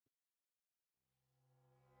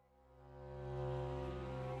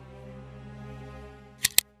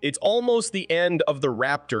It's almost the end of the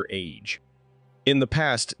Raptor age. In the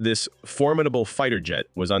past, this formidable fighter jet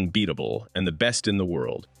was unbeatable and the best in the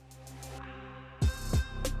world.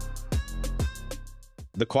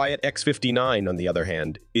 The quiet X-59, on the other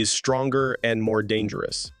hand, is stronger and more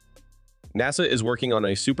dangerous. NASA is working on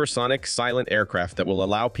a supersonic, silent aircraft that will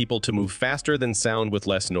allow people to move faster than sound with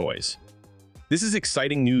less noise. This is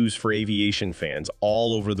exciting news for aviation fans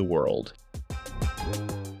all over the world.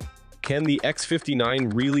 Can the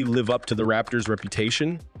X-59 really live up to the Raptor's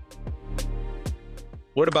reputation?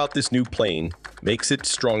 What about this new plane makes it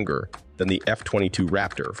stronger than the F-22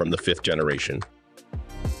 Raptor from the 5th generation?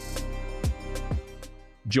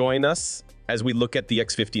 Join us as we look at the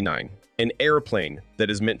X-59, an airplane that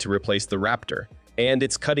is meant to replace the Raptor, and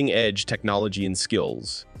its cutting-edge technology and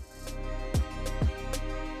skills.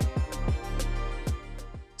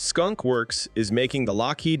 Skunk Works is making the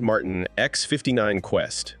Lockheed Martin X-59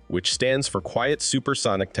 Quest, which stands for Quiet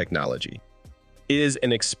Supersonic Technology. It is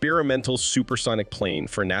an experimental supersonic plane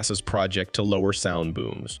for NASA's project to lower sound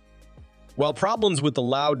booms. While problems with the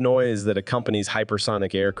loud noise that accompanies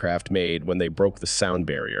hypersonic aircraft made when they broke the sound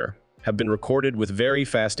barrier have been recorded with very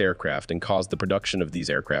fast aircraft and caused the production of these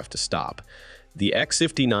aircraft to stop, the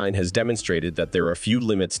X-59 has demonstrated that there are few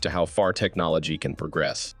limits to how far technology can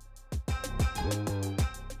progress.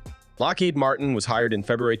 Lockheed Martin was hired in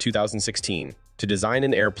February 2016 to design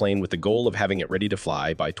an airplane with the goal of having it ready to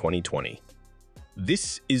fly by 2020.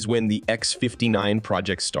 This is when the X-59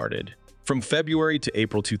 project started. From February to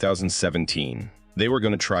April 2017, they were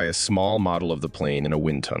going to try a small model of the plane in a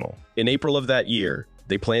wind tunnel. In April of that year,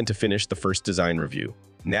 they planned to finish the first design review.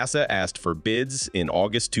 NASA asked for bids in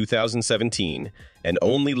August 2017, and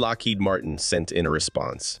only Lockheed Martin sent in a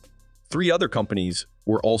response. 3 other companies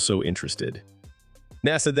were also interested.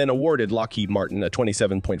 NASA then awarded Lockheed Martin a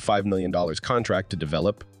 $27.5 million contract to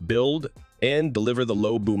develop, build, and deliver the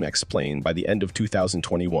low-boom X-plane by the end of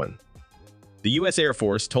 2021. The U.S. Air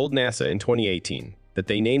Force told NASA in 2018 that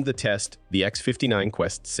they named the test the X-59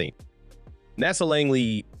 Quest Saint. NASA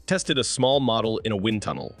Langley tested a small model in a wind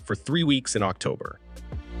tunnel for 3 weeks in October.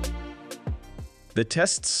 The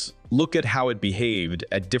tests look at how it behaved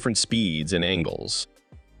at different speeds and angles.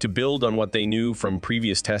 To build on what they knew from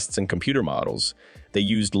previous tests and computer models, they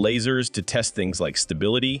used lasers to test things like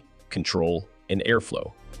stability, control, and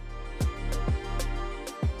airflow.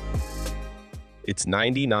 It's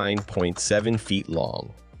 99.7 feet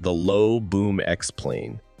long, the low-boom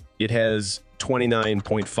X-plane. It has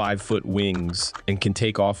 29.5-foot wings and can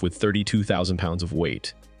take off with 32,000 pounds of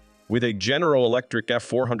weight. With a General Electric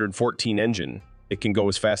F-414 engine, it can go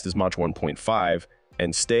as fast as Mach 1.5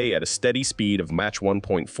 and stay at a steady speed of Mach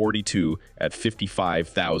 1.42 at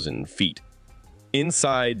 55,000 feet.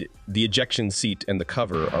 Inside, the ejection seat and the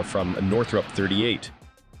cover are from a Northrop 38.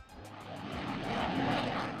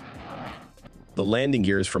 The landing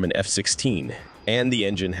gear is from an F-16, and the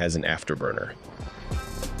engine has an afterburner.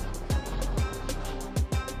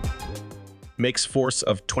 Makes force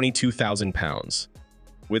of 22,000 pounds.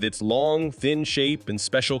 With its long, thin shape and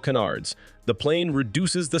special canards, the plane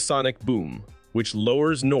reduces the sonic boom, which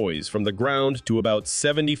lowers noise from the ground to about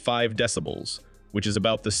 75 decibels, which is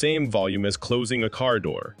about the same volume as closing a car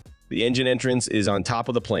door. The engine entrance is on top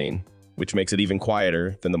of the plane, which makes it even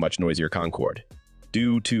quieter than the much noisier Concorde.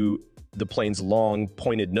 Due to the plane's long,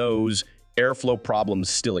 pointed nose, airflow problems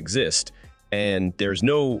still exist, and there's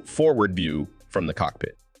no forward view from the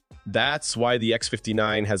cockpit. That's why the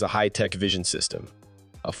X-59 has a high-tech vision system.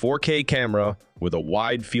 A 4K camera with a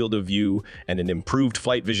wide field of view and an improved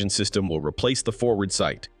flight vision system will replace the forward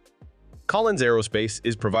sight. Collins Aerospace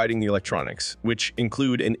is providing the electronics, which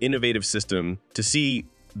include an innovative system to see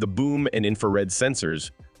the boom and infrared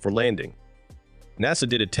sensors for landing. NASA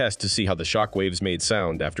did a test to see how the shock waves made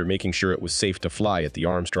sound after making sure it was safe to fly at the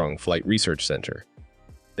Armstrong Flight Research Center.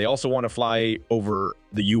 They also want to fly over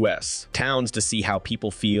the U.S. towns to see how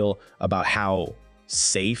people feel about how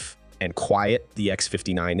safe and quiet the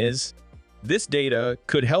X-59 is. This data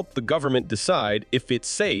could help the government decide if it's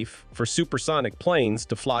safe for supersonic planes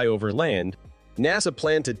to fly over land. NASA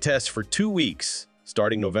planned to test for 2 weeks,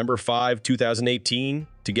 starting November 5, 2018,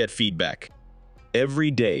 to get feedback. Every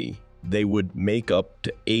day, they would make up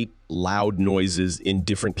to 8 loud noises in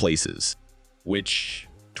different places. Which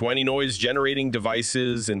 20 noise-generating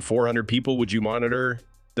devices and 400 people would you monitor?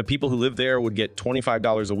 The people who live there would get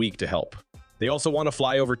 $25 a week to help. They also want to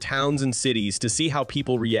fly over towns and cities to see how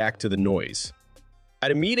people react to the noise.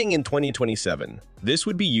 At a meeting in 2027, this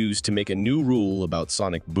would be used to make a new rule about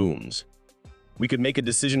sonic booms. We could make a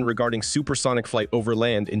decision regarding supersonic flight over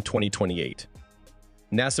land in 2028.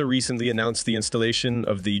 NASA recently announced the installation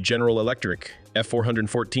of the General Electric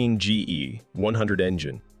F-414 GE 100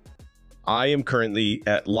 engine. I am currently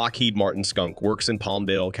at Lockheed Martin Skunk Works in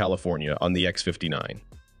Palmdale, California on the X-59.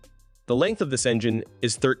 The length of this engine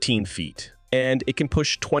is 13 feet, and it can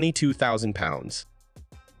push 22,000 pounds.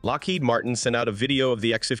 Lockheed Martin sent out a video of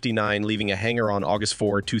the X-59 leaving a hangar on August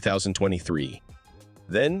 4, 2023.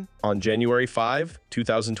 Then, on January 5,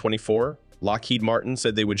 2024, Lockheed Martin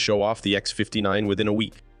said they would show off the X-59 within a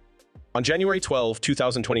week. On January 12,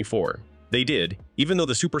 2024, they did, even though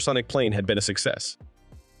the supersonic plane had been a success.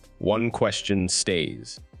 One question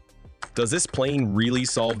stays. Does this plane really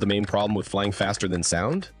solve the main problem with flying faster than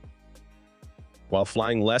sound? While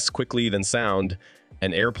flying less quickly than sound,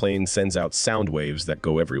 an airplane sends out sound waves that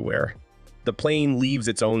go everywhere. The plane leaves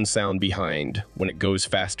its own sound behind when it goes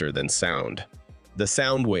faster than sound. The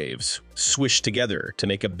sound waves swish together to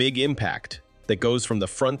make a big impact that goes from the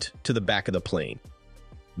front to the back of the plane.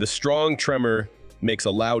 The strong tremor makes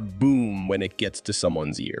a loud boom when it gets to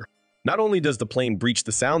someone's ear. Not only does the plane breach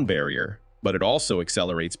the sound barrier, but it also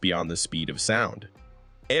accelerates beyond the speed of sound.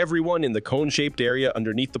 Everyone in the cone-shaped area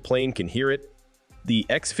underneath the plane can hear it. The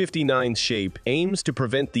X-59's shape aims to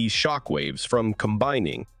prevent these shock waves from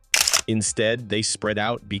combining. Instead, they spread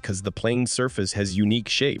out because the plane's surface has unique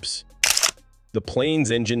shapes. The plane's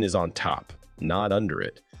engine is on top, not under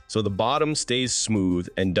it, so the bottom stays smooth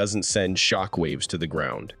and doesn't send shock waves to the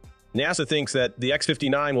ground. NASA thinks that the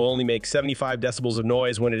X-59 will only make 75 decibels of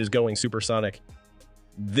noise when it is going supersonic.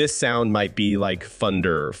 This sound might be like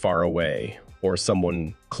thunder far away, or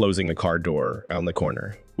someone closing a car door around the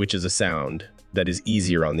corner, which is a sound that is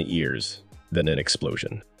easier on the ears than an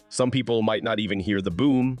explosion. Some people might not even hear the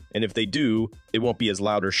boom, and if they do, it won't be as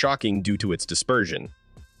loud or shocking due to its dispersion.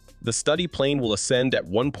 The study plane will ascend at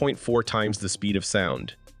 1.4 times the speed of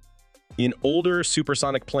sound. In older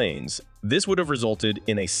supersonic planes, this would have resulted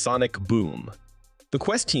in a sonic boom. The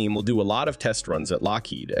Quest team will do a lot of test runs at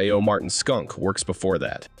Lockheed. A.O. Martin Skunk works before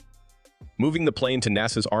that. Moving the plane to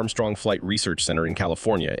NASA's Armstrong Flight Research Center in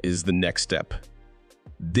California is the next step.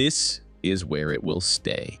 This is where it will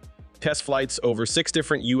stay. Test flights over 6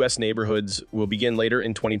 different U.S. neighborhoods will begin later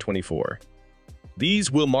in 2024.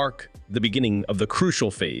 These will mark the beginning of the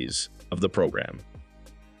crucial phase of the program.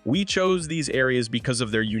 We chose these areas because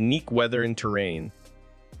of their unique weather and terrain.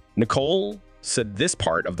 Nicole said this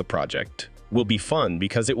part of the project will be fun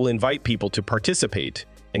because it will invite people to participate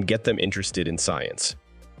and get them interested in science.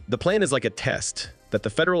 The plan is like a test that the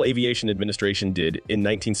Federal Aviation Administration did in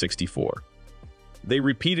 1964. They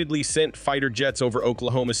repeatedly sent fighter jets over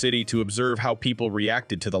Oklahoma City to observe how people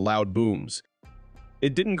reacted to the loud booms.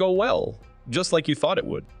 It didn't go well, just like you thought it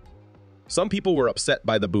would. Some people were upset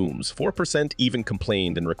by the booms. 4% even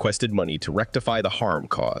complained and requested money to rectify the harm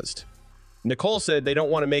caused. Nicole said they don't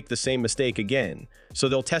want to make the same mistake again, so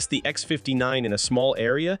they'll test the X-59 in a small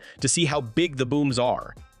area to see how big the booms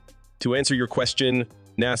are. To answer your question,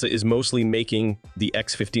 NASA is mostly making the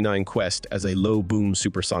X-59 Quest as a low-boom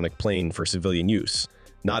supersonic plane for civilian use,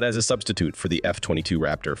 not as a substitute for the F-22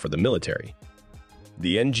 Raptor for the military.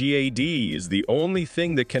 The NGAD is the only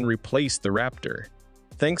thing that can replace the Raptor.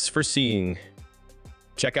 Thanks for seeing.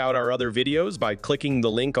 Check out our other videos by clicking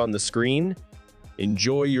the link on the screen.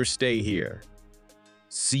 Enjoy your stay here.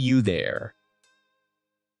 See you there.